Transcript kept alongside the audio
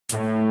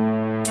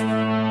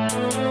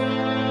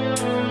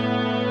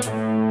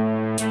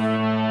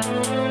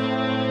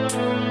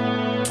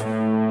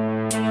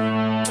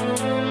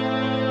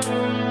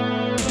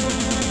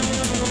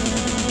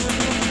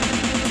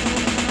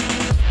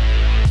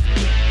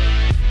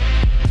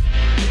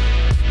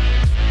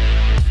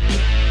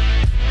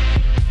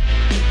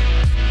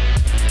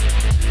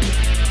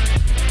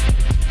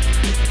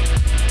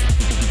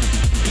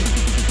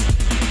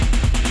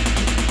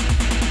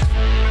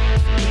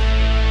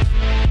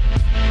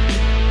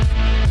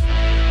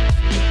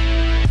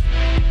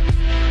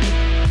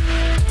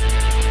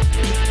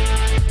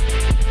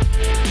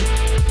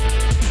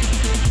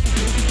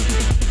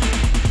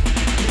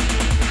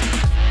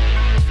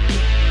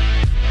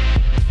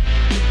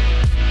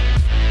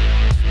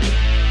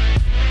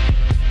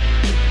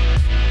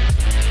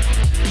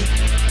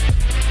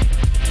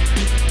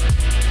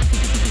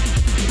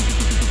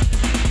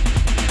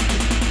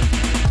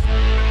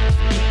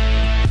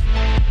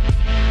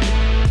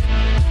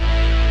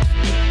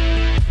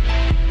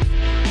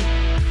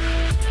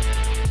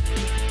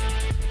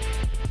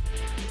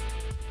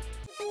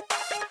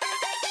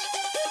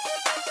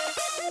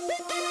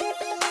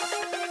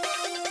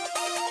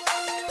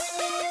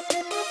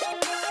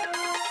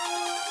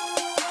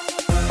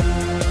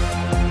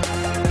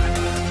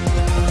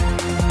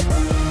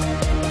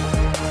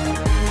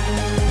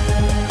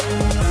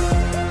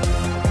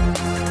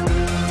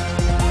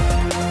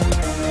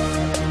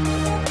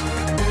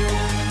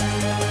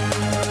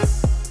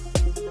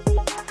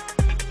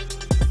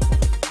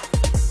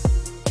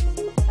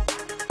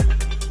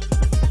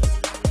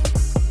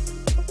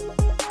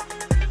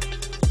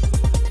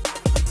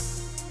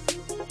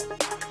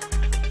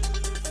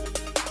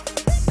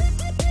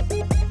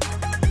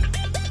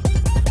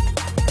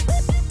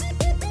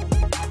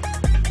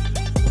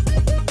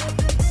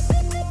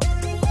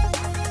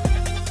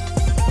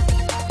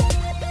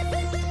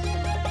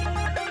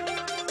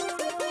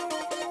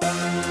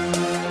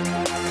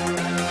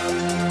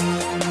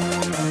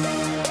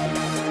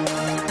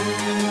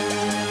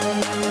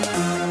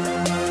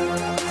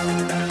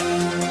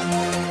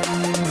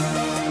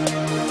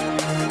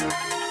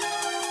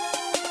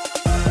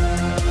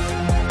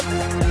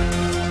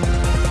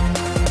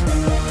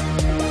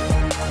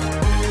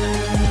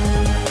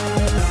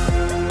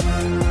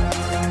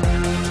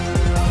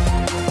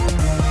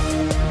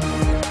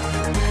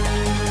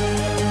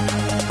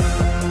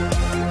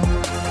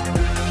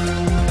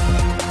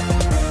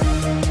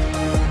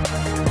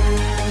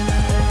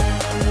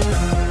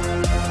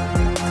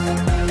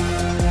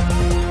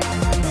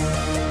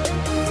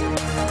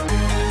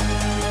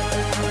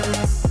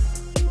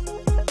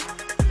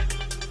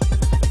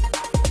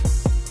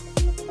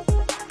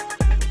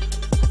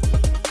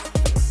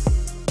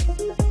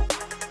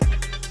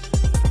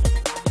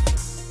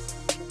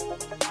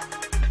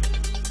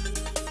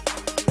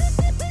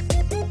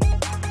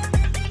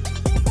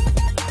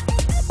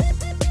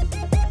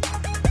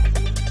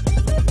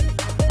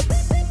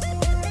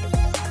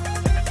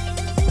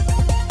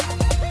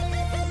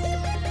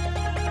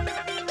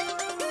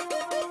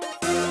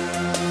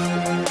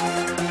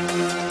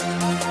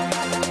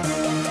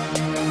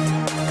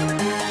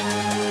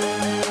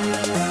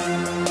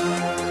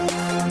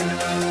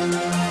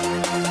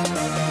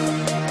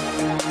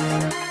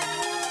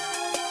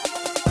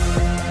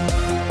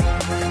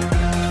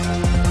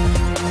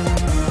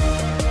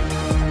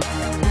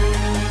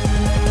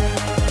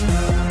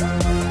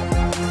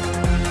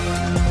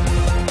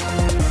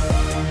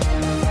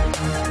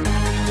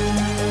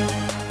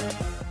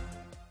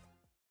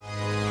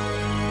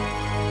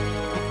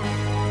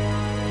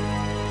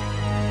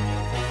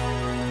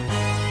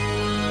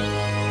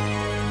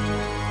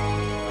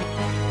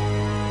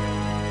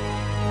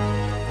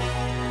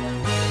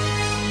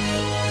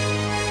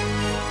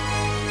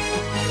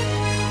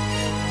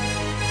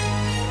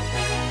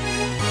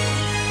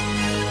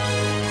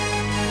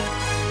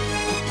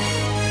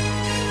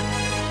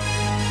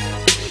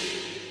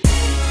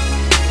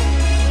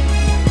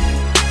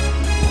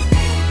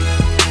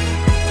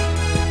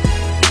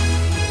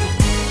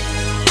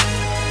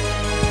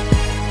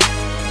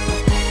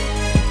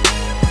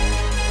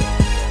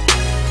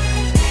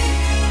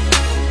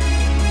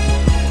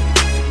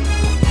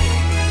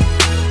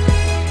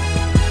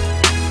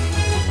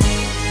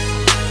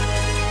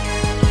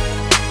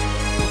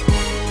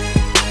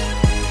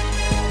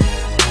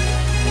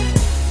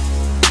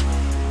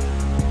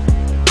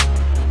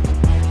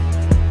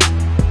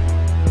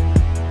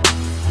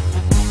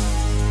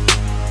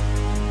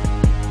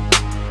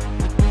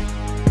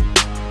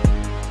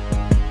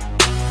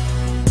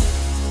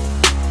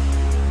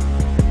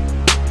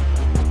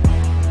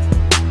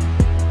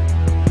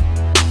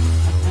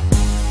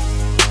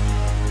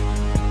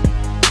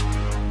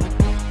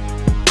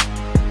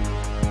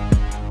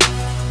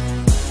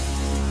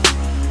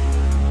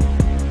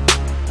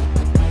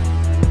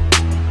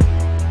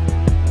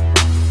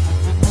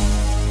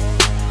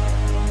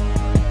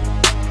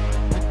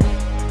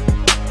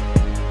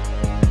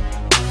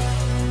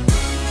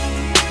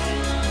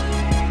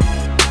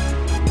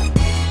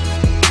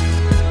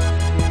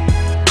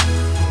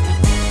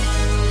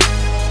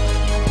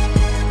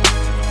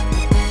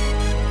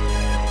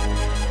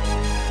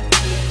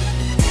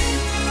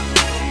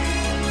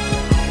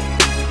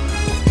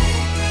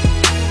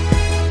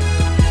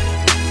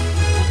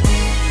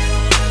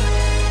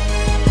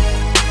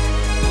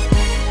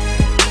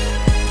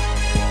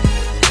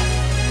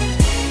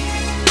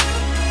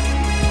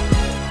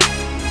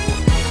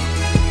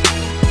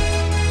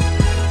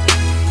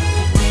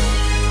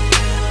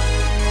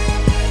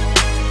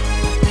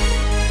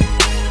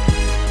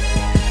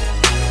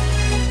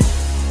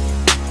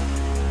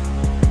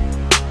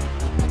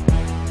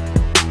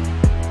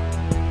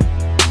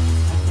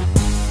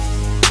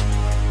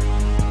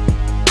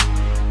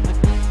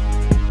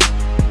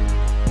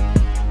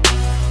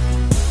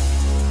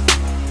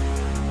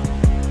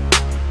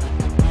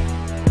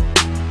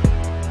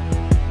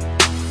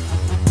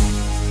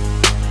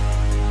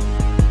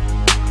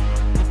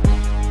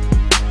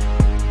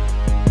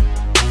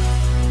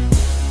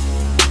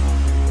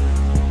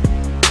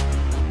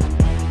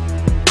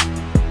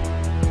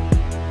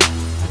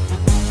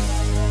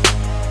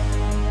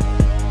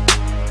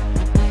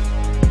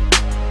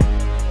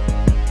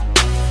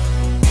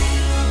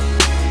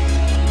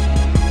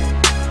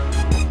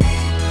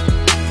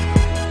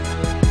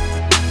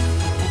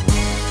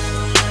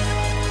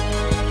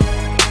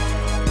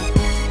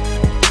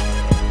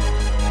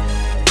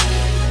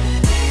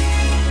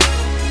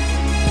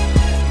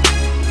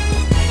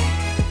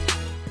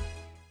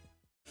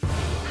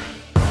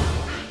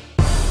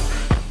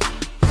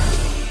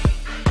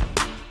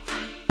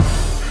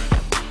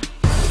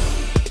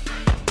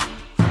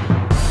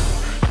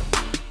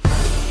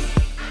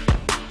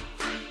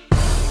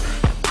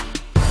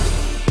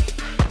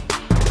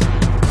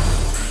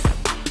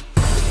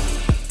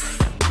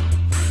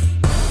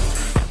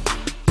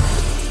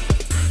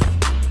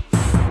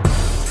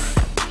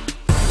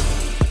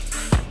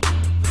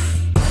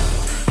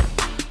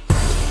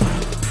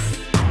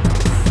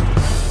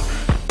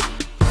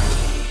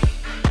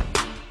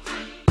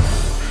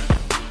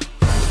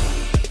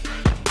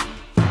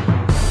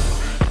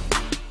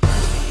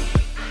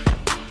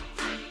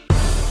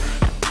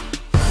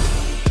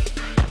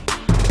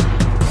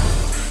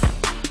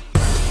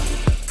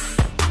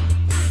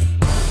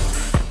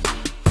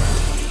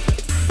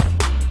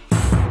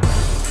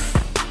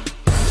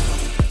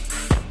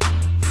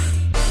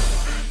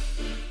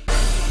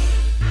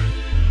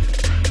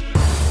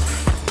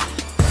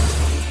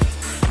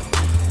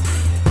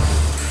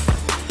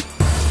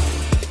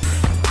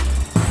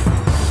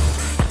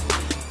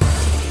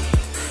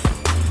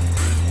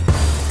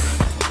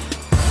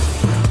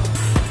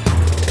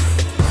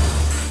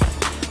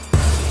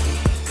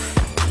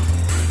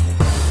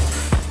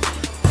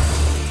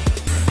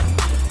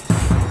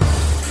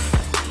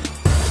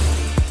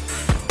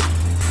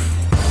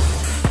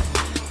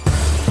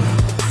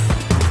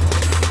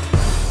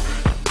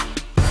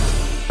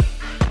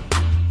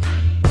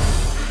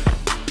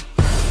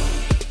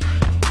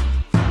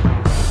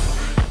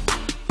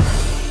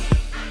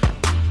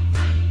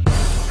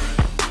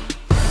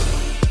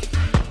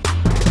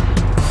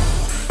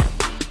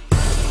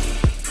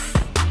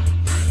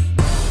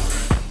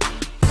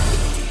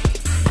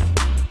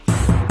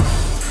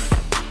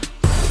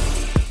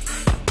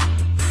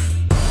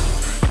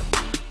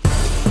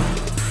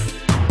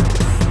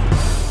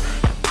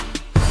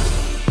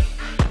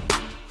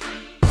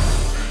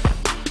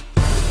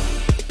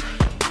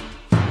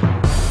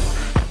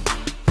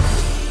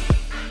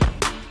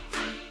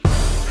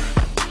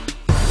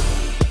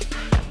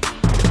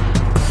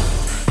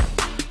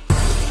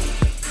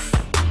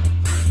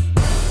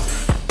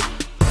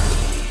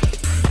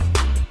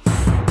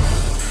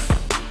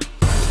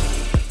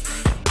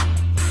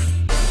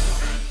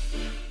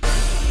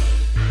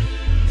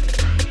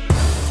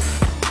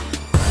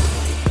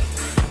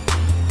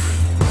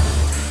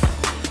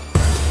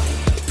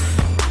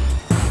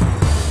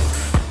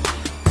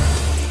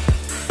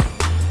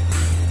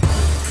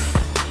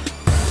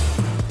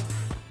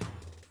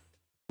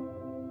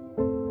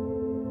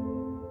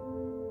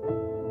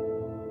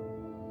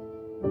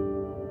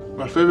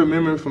favorite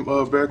memory from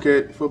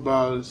Bearcat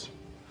football is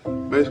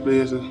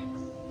basically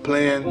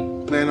playing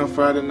on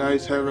Friday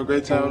nights, having a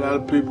great time with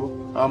other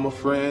people, all my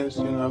friends,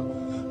 you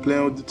know,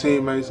 playing with the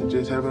teammates and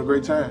just having a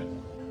great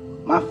time.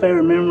 My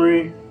favorite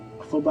memory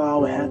of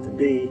football would have to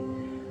be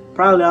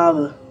probably all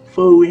the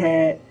food we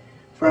had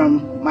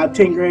from my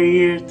 10th grade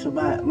year to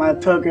my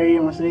 12th grade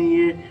year, my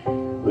senior year.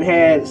 We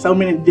had so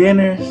many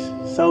dinners,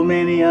 so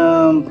many,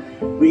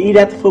 we eat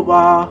after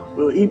football,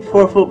 we'll eat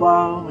before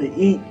football, we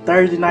eat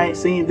Thursday night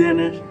senior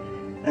dinners,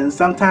 and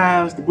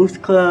sometimes the Booster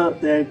Club,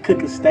 they're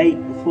cooking steak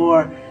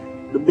before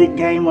the big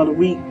game of the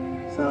week.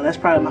 So that's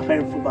probably my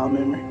favorite football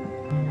memory.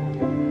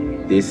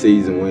 This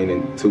season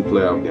winning 2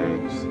 playoff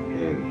games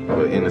and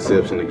an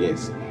interception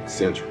against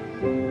Central.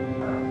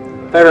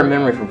 Favorite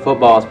memory from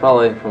football is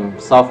probably from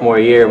sophomore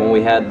year when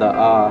we had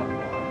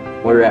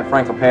we were at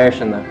Franklin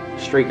Parish and the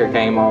streaker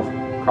came off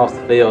across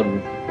the field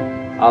and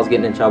I was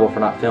getting in trouble for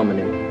not filming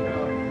him.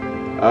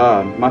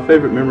 My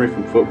favorite memory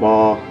from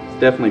football is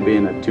definitely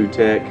being a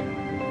 2-tech,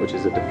 which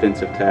is a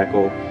defensive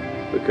tackle,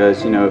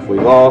 because, you know, if we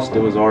lost, it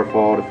was our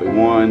fault. If we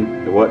won,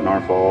 it wasn't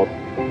our fault.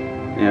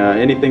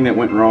 Anything that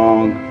went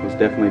wrong was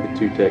definitely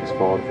the 2-tech's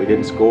fault. If we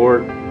didn't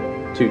score,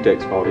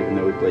 2-tech's fault, even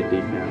though we played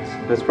defense.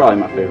 That's probably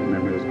my favorite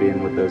memory, was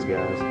being with those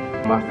guys.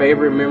 My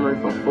favorite memory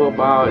from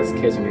football is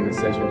catching an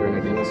interception during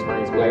the Dennis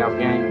Springs playoff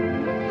game.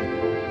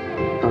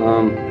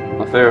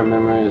 My favorite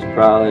memory is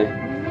probably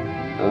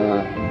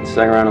the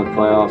second round of the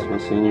playoffs my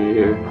senior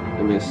year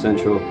against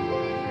Central.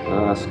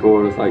 I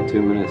scored with like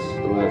 2 minutes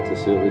left to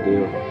seal the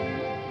deal.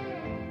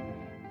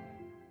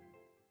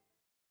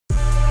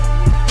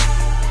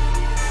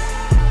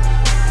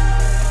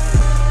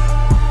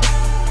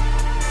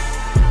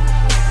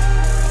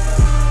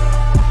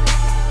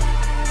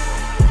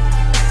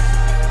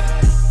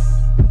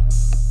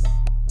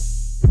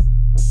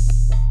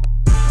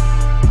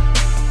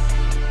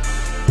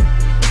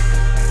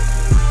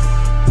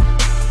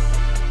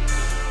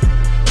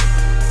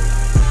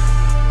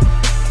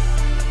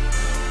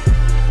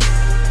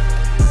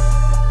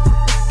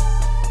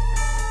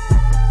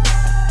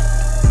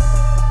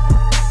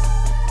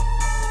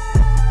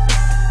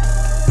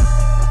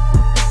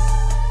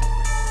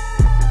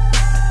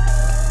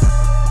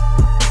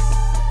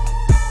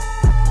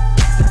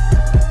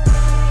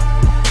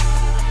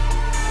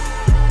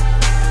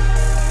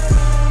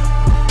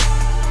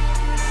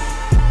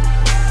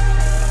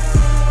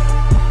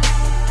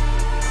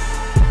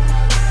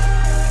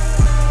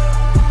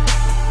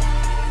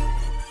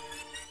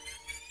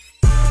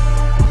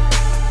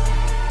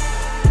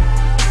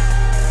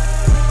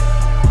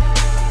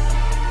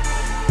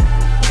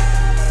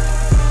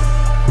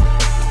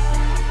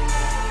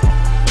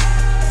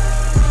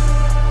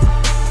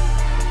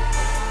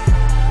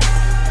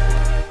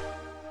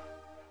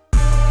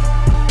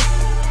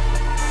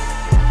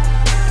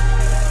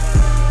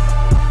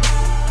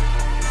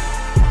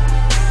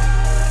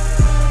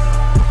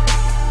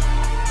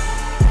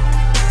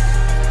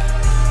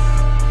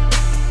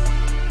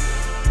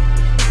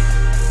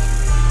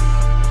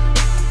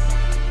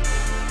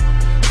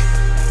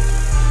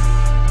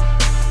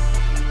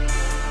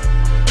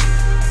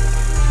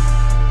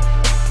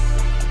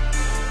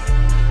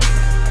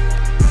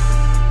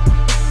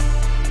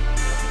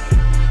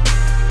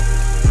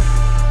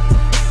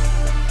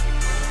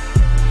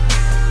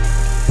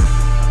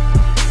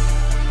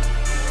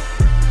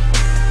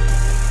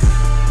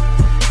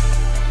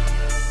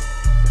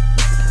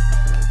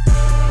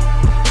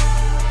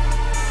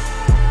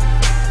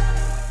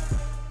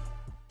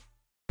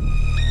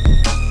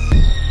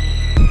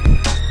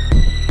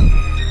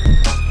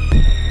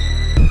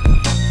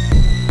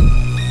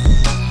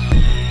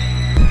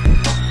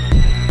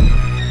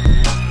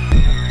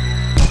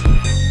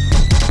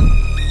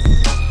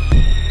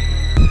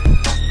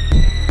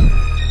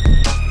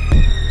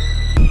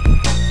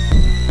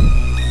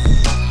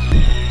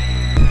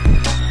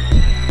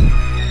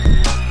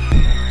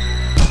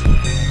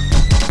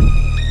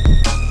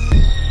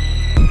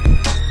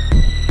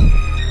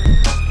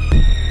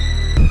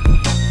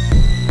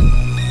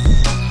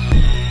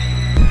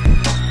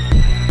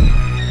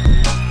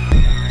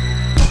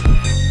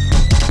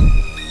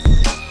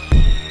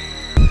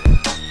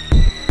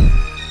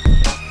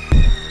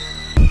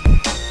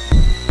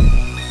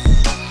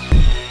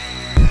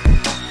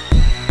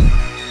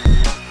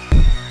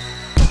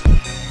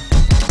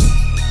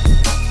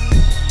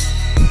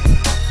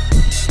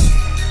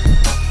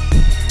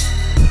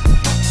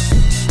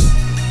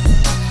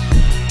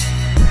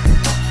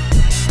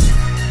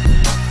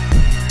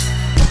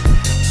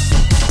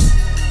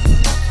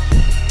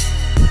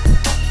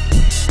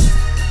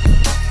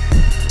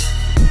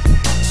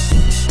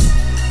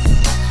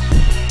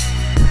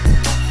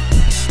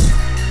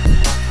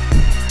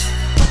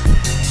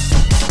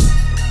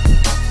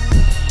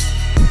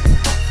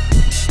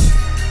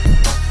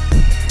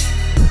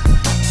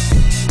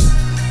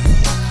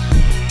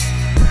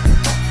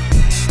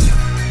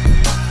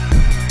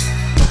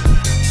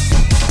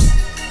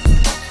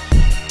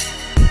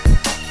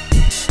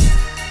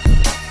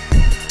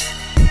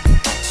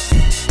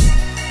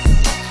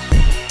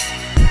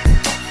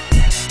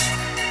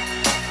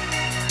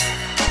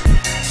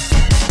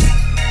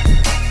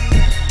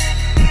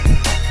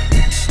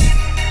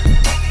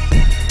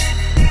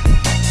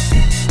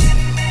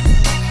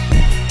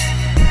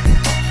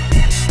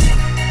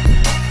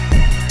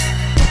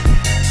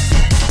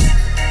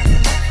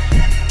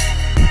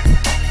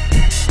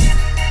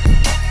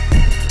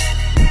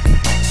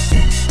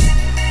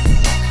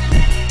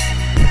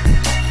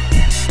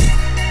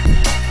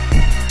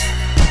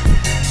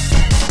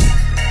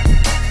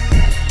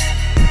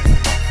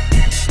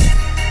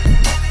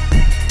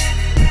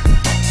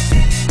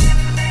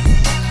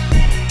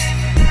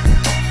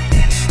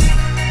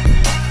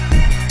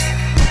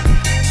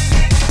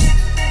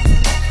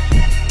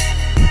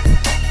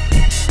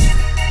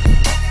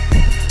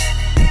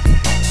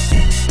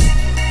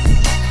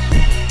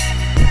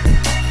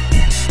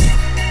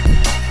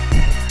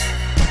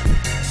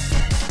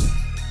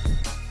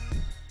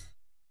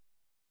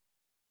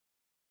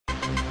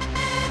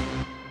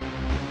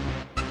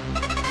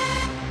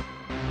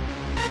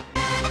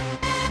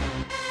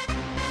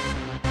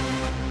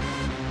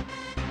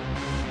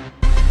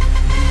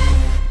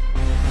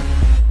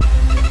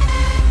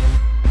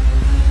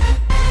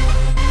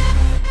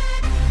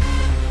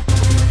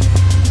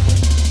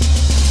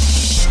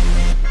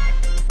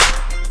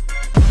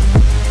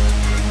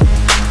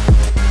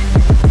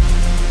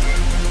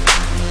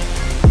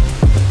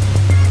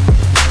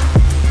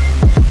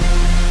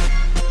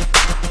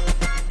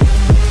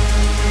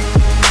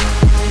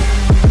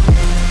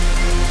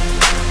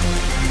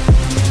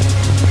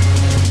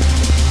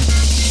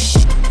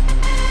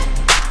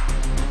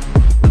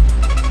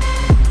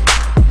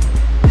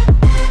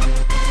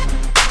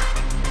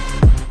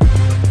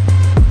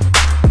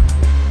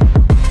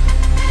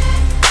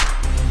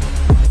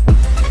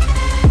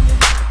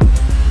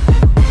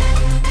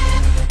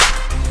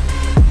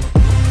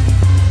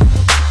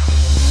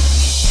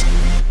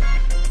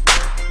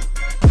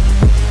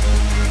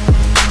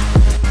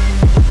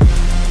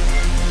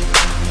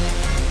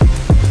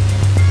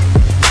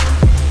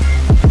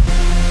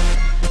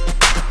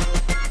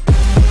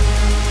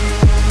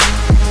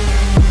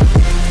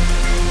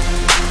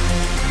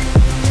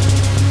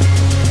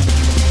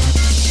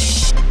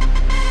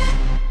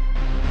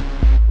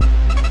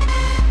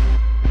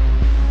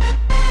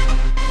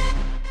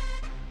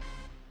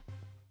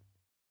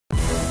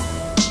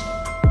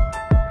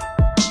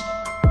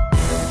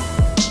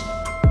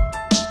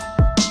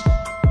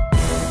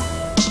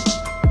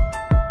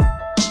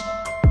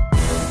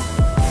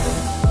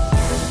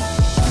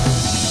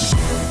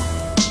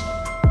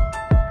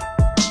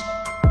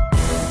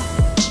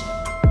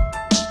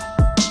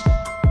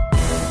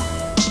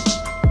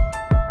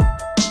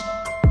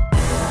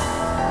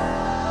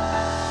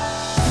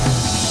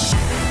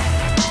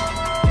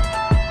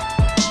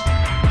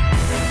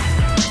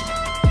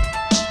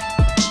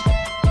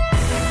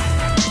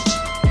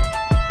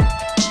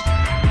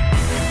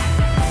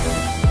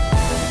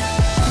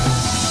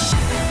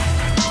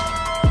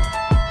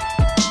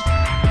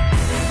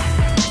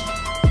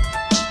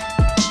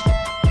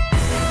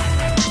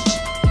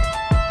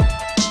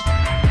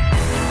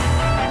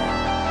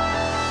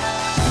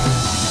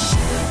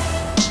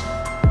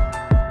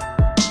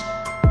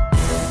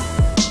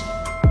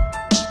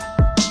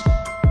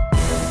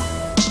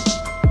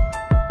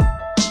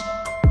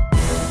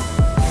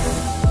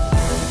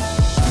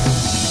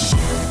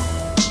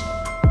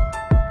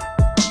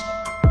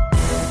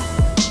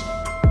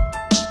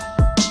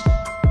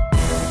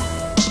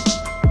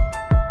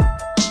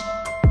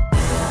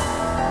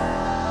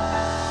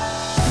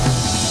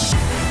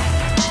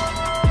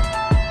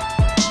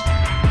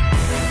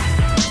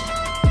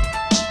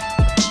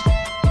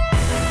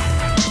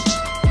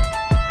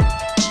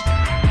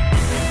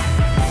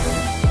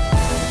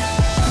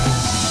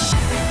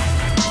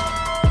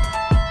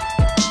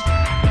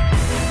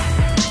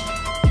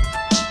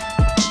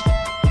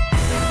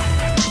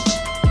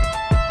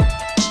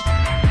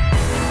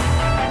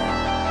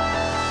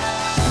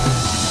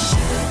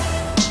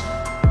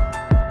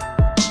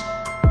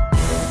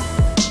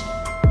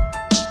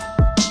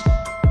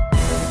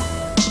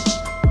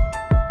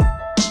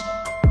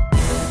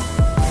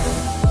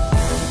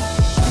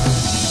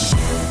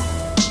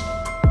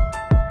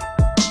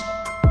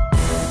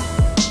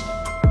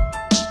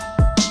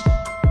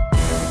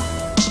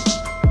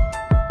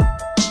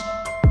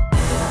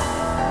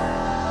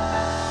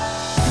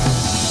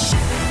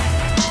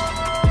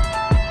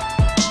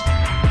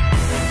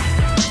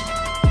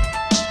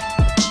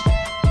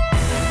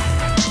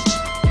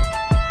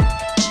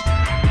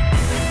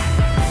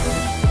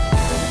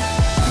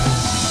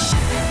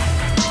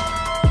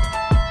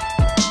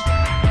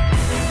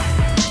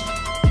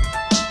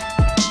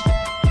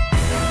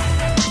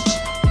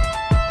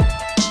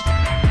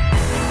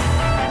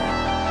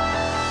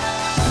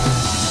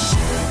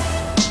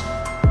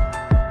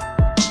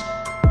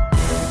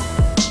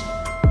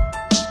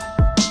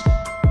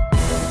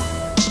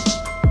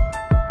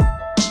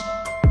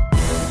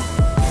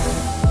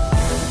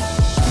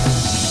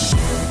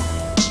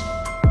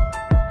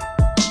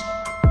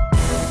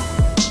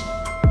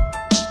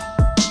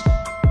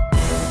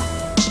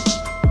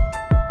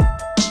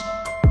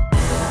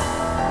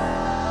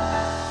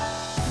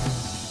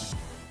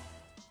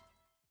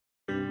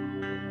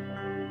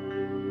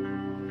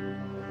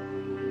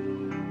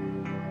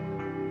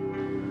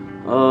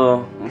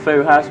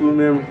 favorite high school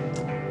memory?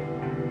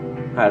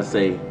 I'd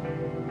say,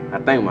 I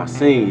think my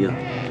senior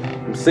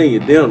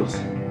dinners.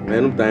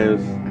 Man, them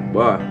things,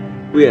 boy.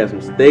 We had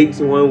some steaks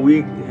in 1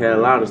 week, had a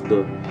lot of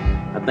stuff.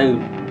 I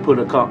think we put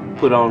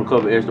on a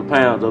couple extra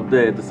pounds up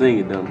there at the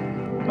senior dinner.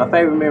 My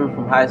favorite memory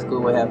from high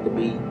school would have to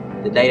be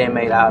the day they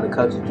made all the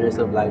coaches dress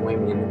up like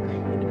women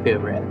in the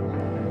pep rally.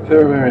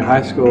 Favorite memory in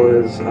high school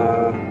is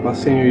my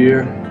senior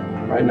year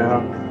right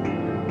now.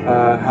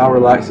 How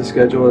relaxed the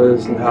schedule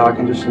is and how I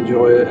can just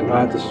enjoy it and not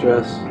have to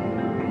stress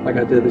like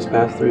I did these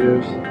past 3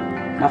 years.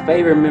 My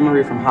favorite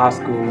memory from high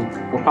school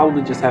will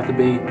probably just have to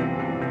be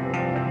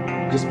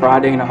just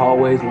Friday in the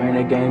hallways wearing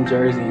that game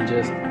jersey and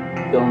just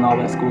feeling all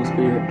that school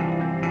spirit.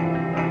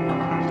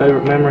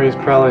 Favorite memory is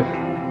probably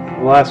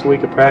the last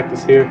week of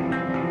practice here.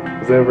 I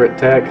was over at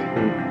Tech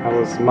and I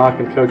was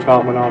mocking Coach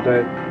Hoffman all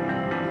day.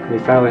 And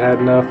he finally had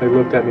enough. They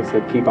looked at me and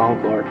said, "Keep on,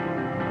 Clark."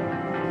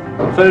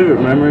 My favorite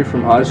memory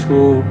from high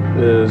school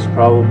is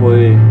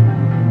probably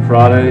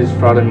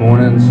Friday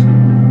mornings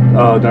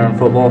during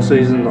football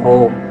season. The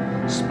whole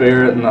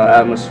spirit and the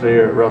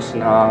atmosphere at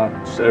Ruston High,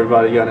 just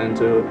everybody got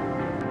into it.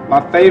 My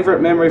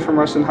favorite memory from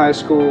Ruston High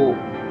School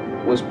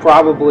was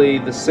probably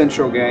the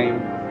Central game.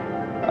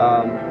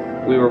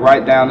 We were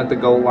right down at the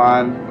goal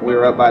line. We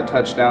were up by a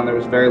touchdown. There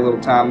was very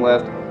little time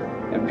left.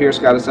 And Pierce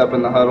got us up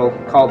in the huddle,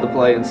 called the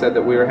play, and said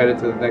that we were headed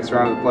to the next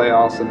round of the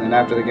playoffs. And then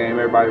after the game,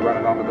 everybody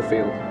running onto the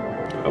field.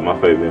 My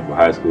favorite memory from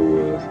high school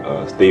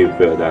was Steve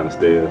fell down the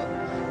stairs.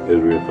 It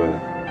was real funny.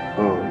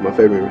 My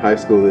favorite memory from high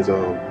school is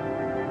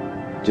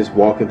just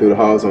walking through the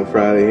halls on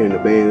Friday, hearing the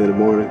band in the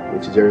morning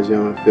with your jersey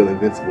on, feeling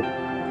invincible.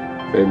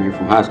 Favorite memory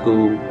from high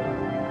school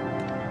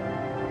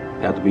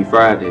have to be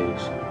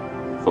Fridays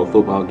for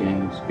football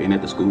games, being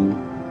at the school.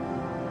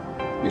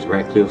 Miss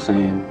Radcliffe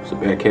saying it's a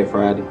Bearcat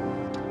Friday.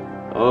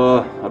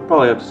 I'd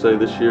probably have to say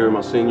this year,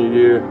 my senior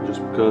year,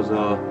 just because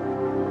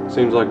it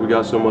seems like we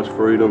got so much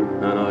freedom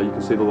and you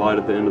can see the light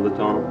at the end of the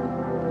tunnel.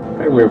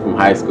 I remember from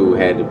high school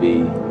had to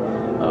be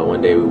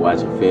one day we were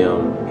watching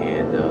film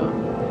and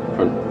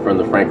from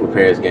the Franklin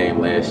Parish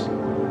game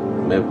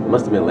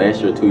must have been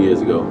last year or 2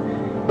 years ago,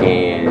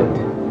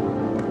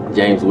 and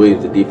James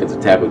Williams, the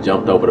defensive tackle,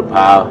 jumped over the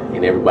pile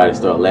and everybody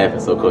started laughing,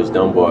 so Coach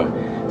Dunbar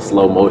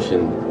slow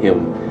motion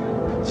him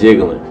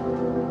jiggling.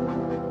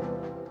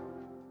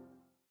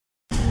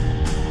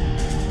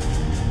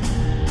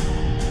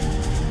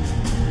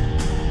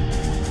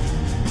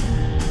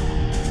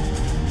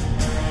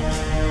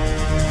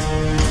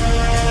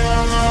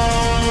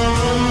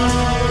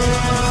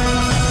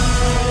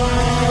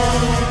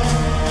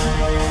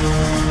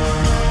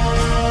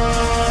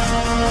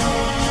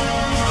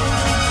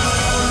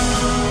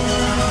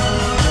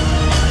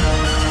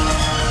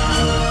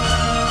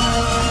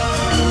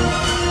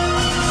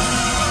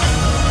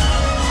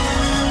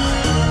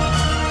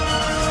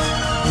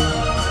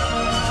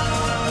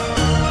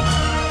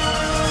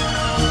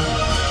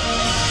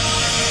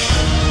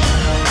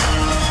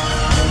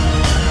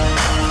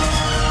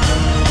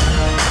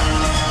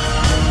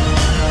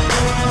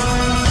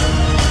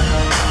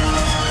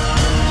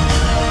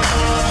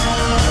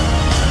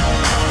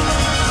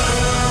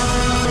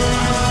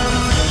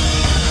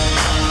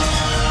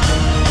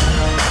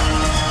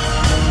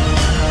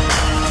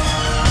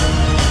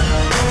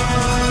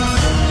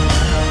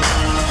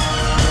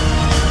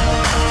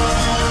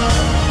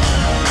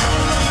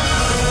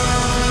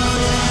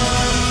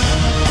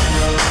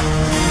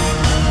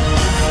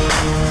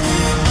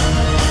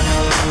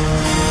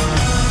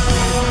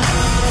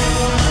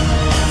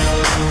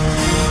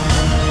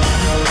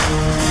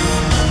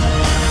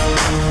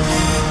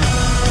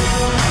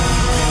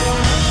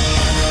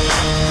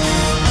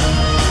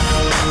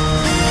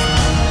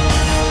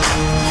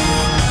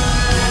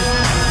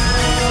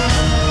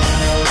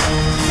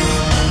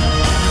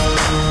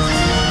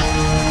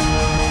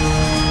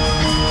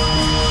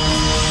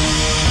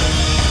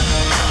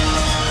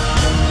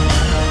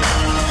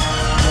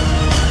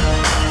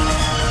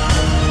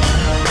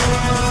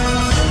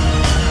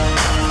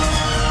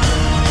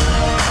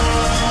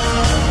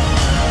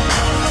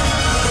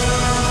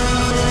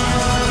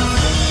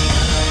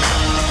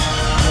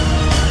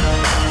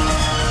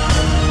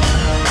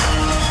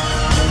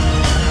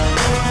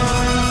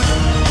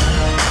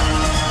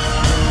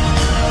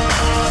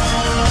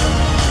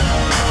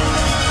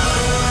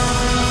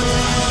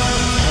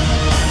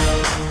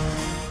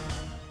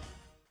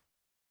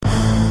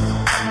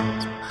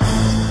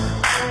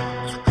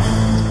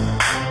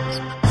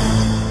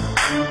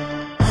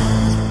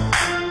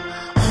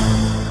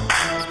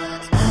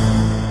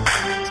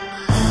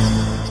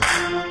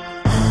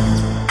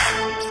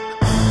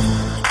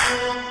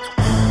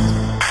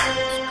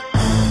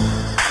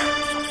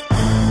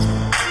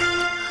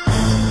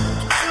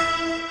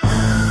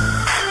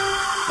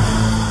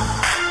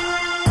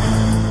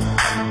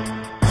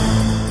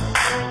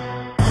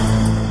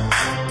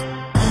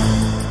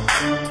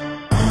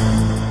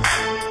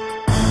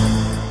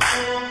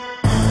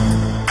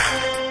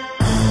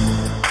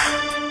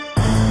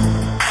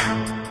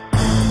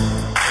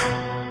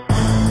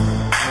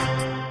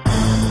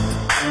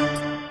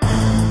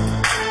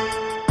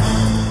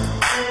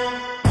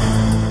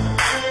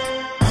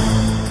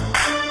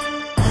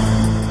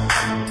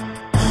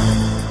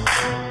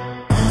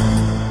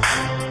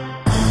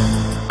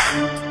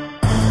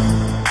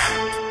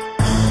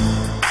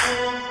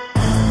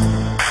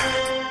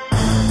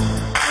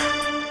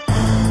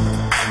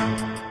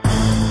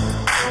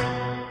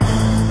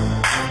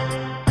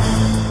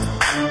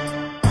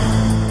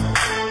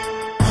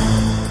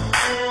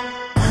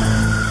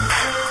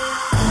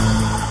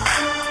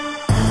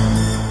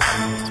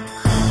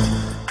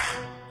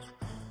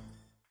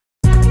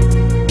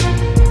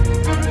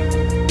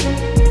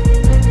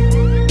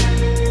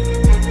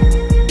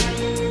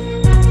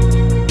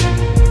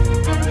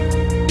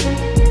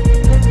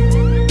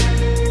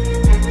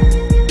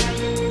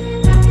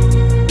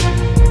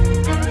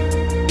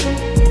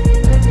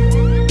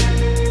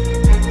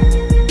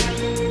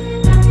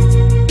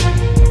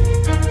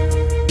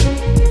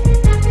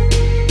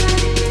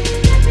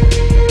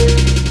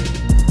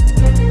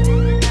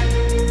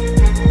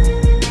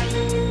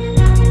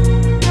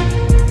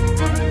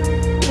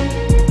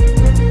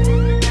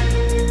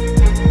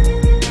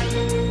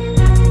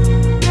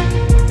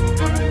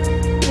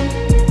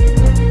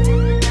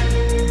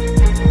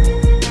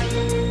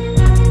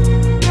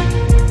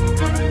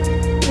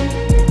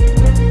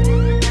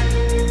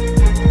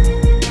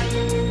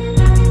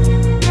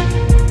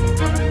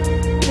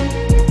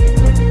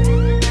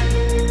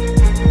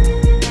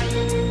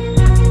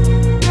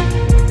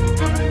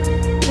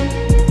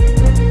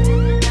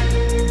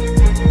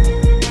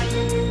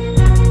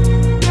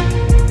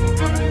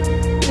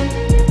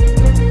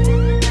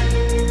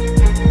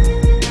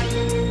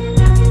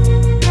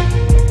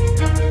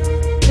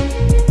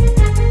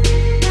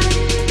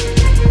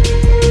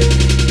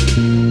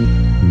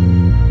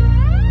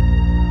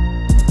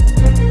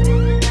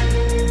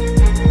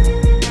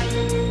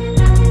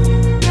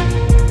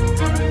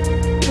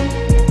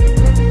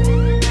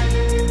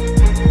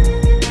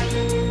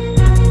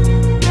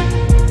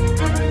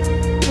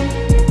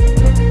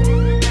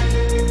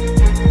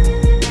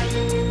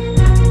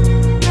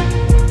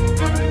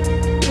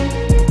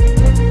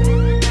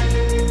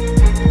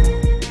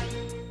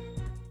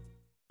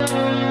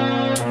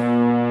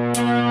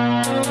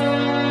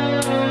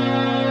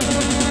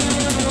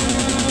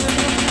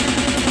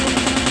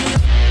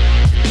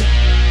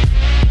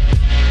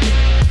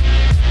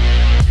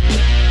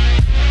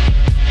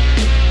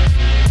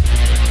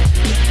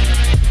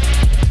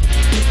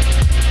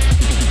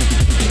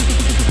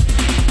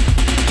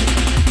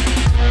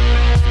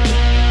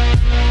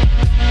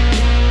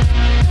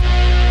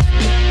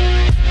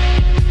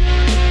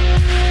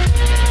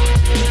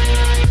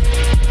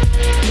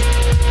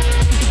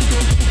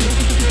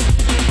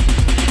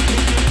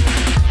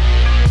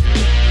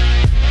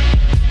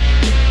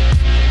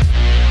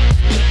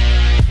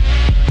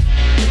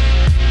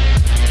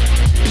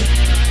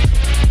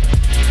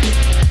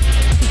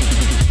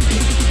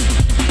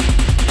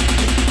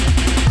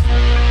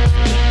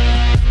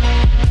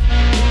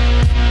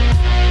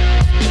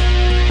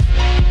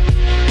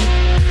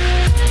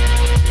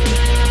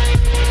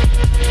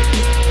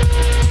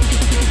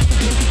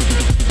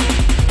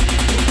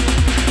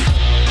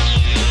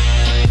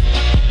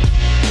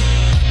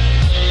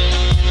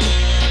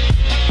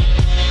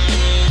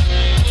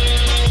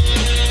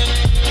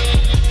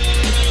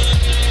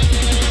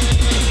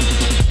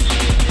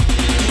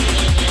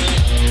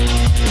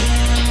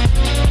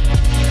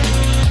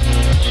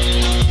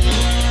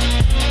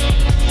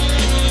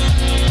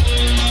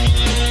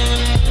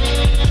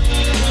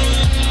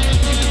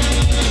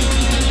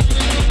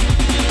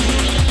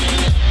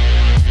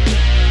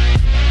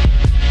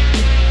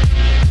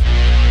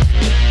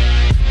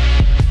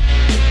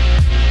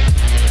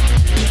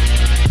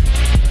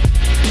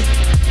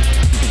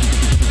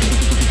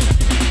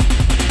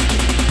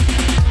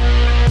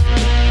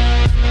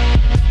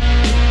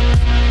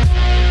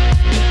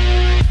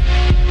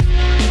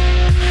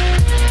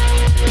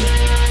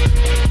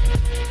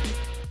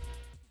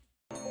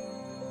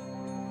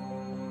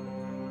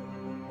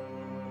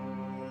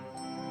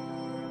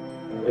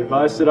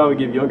 Advice that I would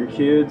give younger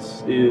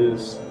kids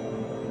is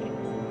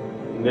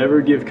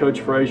never give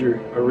Coach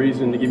Frazier a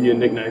reason to give you a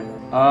nickname.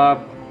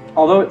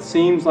 Although it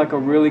seems like a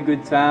really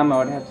good time, I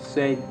would have to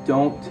say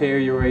don't tear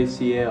your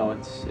ACL.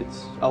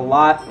 It's a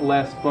lot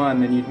less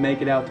fun than you'd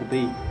make it out to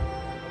be.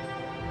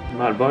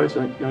 My advice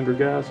to younger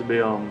guys would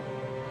be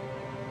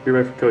be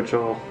ready for Coach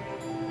Hall.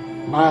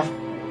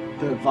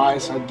 The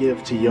advice I'd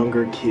give to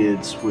younger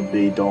kids would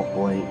be don't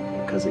blink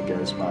because it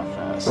goes by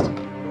fast.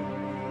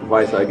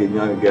 Advice I give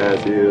younger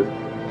guys is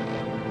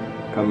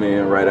come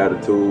in right out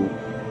of tube,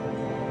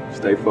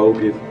 stay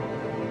focused,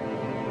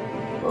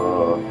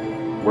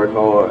 work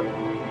hard,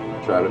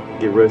 try to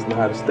get Ruston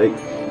out of state.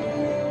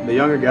 The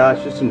younger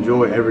guys, just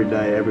enjoy every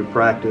day, every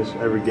practice,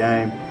 every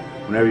game,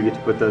 whenever you get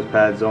to put those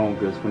pads on,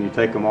 because when you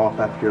take them off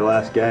after your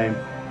last game,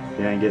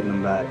 you ain't getting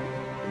them back.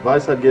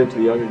 Advice I'd give to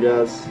the younger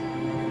guys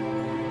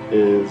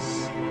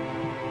is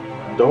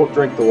don't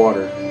drink the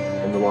water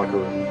in the locker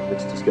room.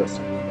 It's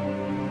disgusting.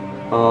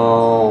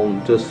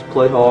 Just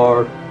play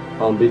hard,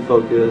 be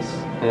focused,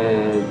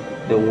 and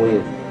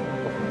win.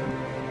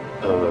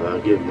 I'll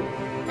give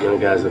young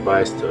guys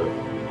advice to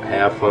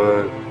have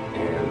fun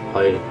and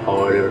play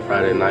hard every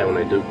Friday night when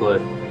they do play,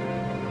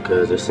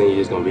 because their senior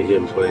year is going to be here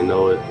before they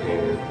know it,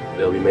 and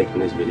they'll be making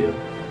this video.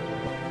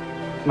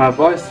 My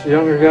advice to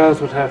younger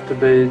guys would have to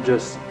be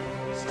just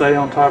stay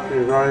on top of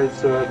your grades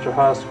throughout your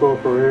high school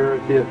career.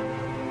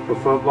 For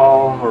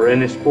football or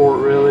any sport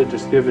really,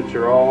 just give it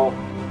your all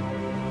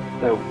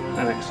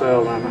and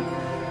excel in it.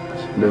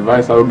 The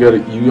advice I would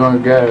give you younger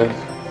guys,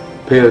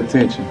 pay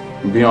attention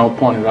and be on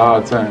point at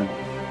all times.